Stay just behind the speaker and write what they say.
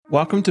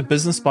Welcome to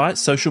Business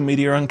Bites Social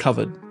Media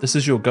Uncovered. This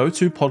is your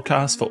go-to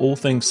podcast for all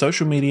things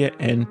social media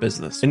and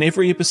business. In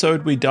every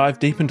episode, we dive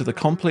deep into the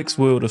complex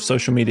world of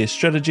social media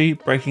strategy,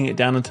 breaking it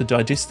down into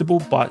digestible,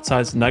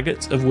 bite-sized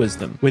nuggets of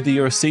wisdom. Whether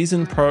you're a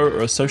seasoned pro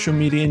or a social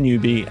media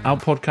newbie, our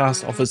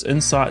podcast offers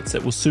insights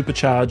that will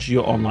supercharge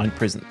your online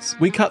presence.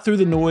 We cut through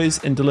the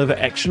noise and deliver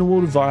actionable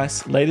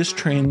advice, latest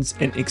trends,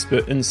 and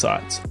expert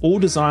insights, all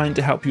designed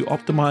to help you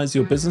optimize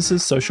your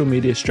business's social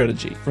media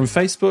strategy. From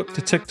Facebook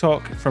to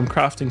TikTok, from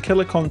crafting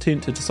killer content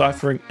to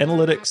deciphering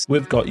analytics,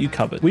 we've got you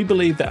covered. We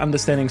believe that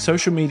understanding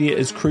social media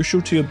is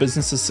crucial to your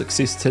business's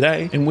success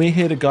today, and we're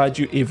here to guide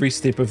you every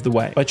step of the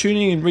way. By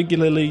tuning in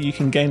regularly, you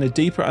can gain a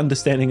deeper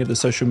understanding of the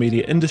social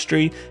media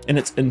industry and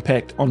its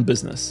impact on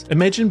business.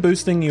 Imagine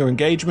boosting your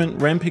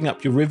engagement, ramping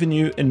up your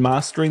revenue, and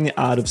mastering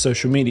the art of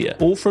social media,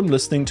 all from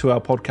listening to our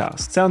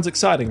podcast. Sounds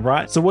exciting,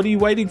 right? So what are you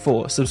waiting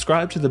for?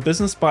 Subscribe to the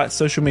Business Bites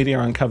Social Media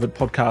Uncovered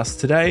podcast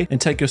today and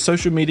take your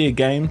social media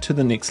game to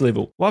the next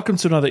level. Welcome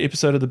to another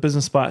episode of the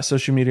Business Bites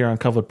Social Media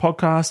Uncovered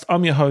podcast.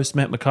 I'm your host,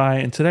 Matt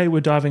Mackay, and today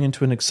we're diving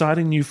into an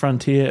exciting new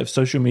frontier of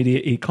social media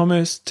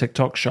e-commerce,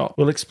 TikTok Shop.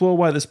 We'll explore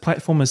why this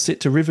platform is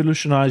set to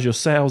revolutionize your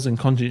sales and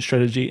content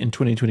strategy in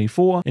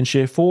 2024 and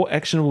share 4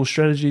 actionable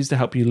strategies to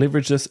help you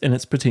leverage this in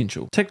its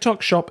potential.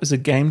 TikTok Shop is a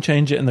game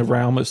changer in the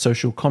realm of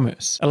social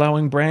commerce,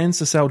 allowing brands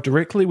to sell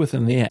directly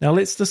within the app. Now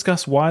let's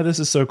discuss why this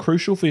is so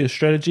crucial for your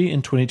strategy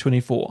in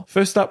 2024.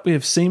 First up, we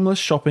have seamless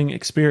shopping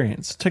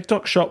experience.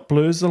 TikTok Shop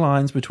blurs the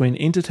lines between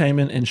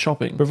entertainment and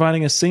shopping,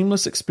 providing a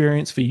seamless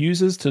experience for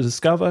users to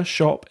discover,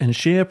 shop, and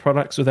share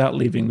products without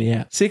leaving the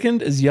app.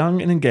 Second is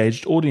young and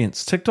engaged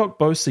audience. TikTok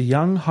boasts a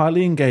young,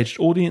 highly engaged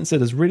audience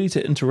that is ready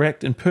to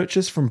interact and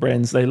purchase from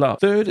brands they love.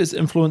 Third is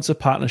influencer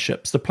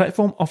partnerships. The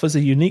platform offers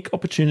a unique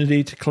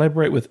opportunity to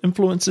collaborate with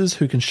influencers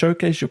who can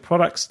showcase your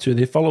products to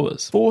their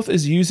followers. Fourth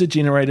is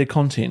user-generated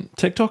content.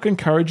 TikTok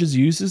encourages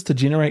users to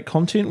generate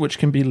content which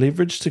can be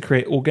leveraged to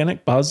create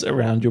organic buzz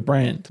around your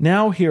brand.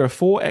 Now, here are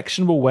 4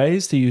 actionable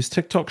ways to use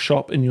TikTok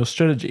Shop in your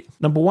strategy.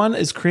 Number 1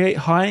 is create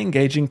high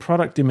engaging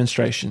product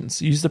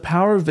demonstrations. Use the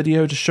power of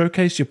video to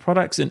showcase your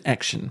products in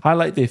action.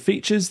 Highlight their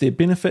features, their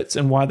benefits,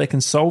 and why they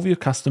can solve your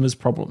customers'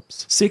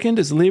 problems. Second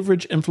is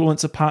leverage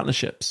influencer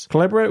partnerships.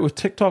 Collaborate with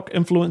TikTok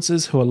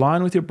influencers who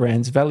align with your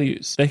brand's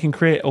values. They can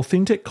create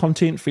authentic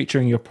content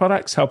featuring your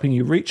products, helping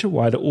you reach a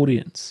wider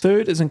audience.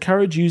 Third is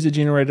encourage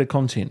user-generated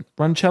content.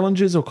 Run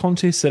challenges or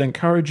contests that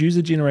encourage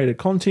user-generated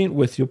content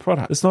with your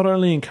product. This not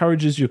only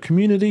encourages your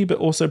community, but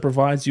also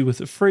provides you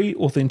with free,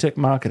 authentic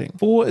marketing.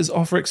 4 is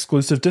offer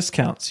exclusive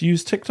discounts.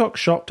 Use TikTok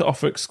Shop to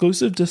offer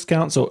exclusive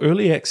discounts or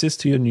early access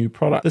to your new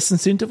product. This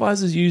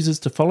incentivizes users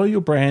to follow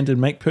your brand and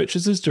make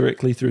purchases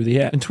directly through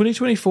the app. In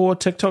 2024,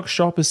 TikTok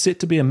Shop is set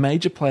to be a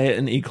major player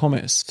in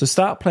e-commerce, so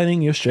start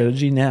planning your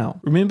strategy now.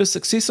 Remember,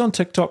 success on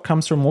TikTok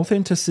comes from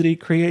authenticity,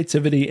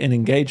 creativity, and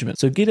engagement.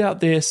 So get out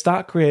there,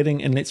 start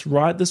creating, and let's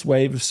ride this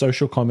wave of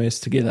social commerce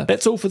together.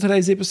 That's all for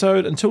today's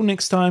episode. Until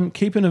next time,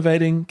 keep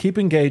innovating, keep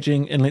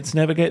engaging, and let's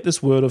navigate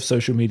this world of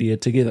social media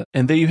together.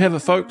 And there you have it,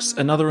 folks,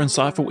 another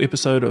insightful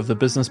episode of the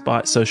Business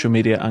Bites Social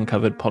Media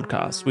Uncovered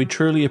podcast. We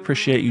truly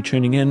appreciate you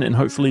tuning in, and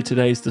hopefully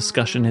today's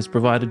discussion has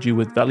provided you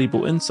with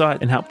valuable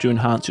insight and helped you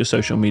enhance your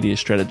social media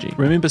strategy.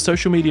 Remember,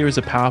 social media is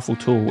a powerful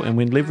tool, and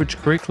when leveraged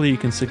correctly, you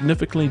can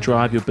significantly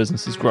drive your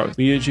business's growth.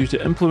 We urge you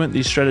to implement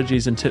these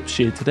strategies and tips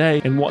shared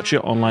today and watch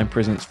your online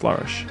presence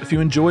flourish. If you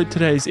enjoyed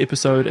today's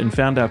episode and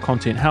found our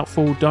content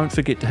helpful, don't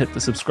forget to hit the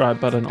subscribe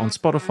button on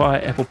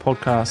Spotify, Apple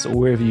Podcasts, or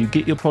wherever you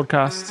get your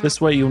podcasts.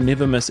 This way you'll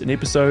never miss an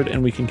episode,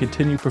 and we can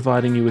continue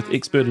providing you with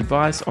expert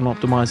advice on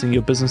optimizing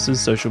your business's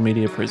social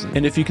media presence.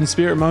 And if you can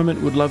spare a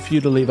moment, we'd love for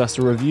you to leave us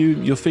a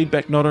review. Your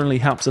feedback not only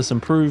helps us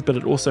improve, but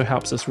it also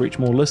helps us reach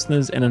more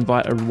listeners and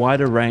invite a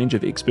wider range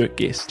of expert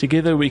guests.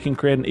 Together, we can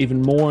create an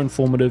even more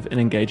informative and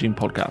engaging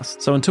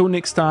podcast. So until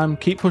next time,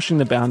 keep pushing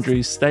the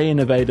boundaries, stay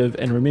innovative,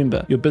 and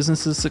remember, your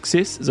business's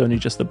success is only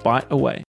just a bite away.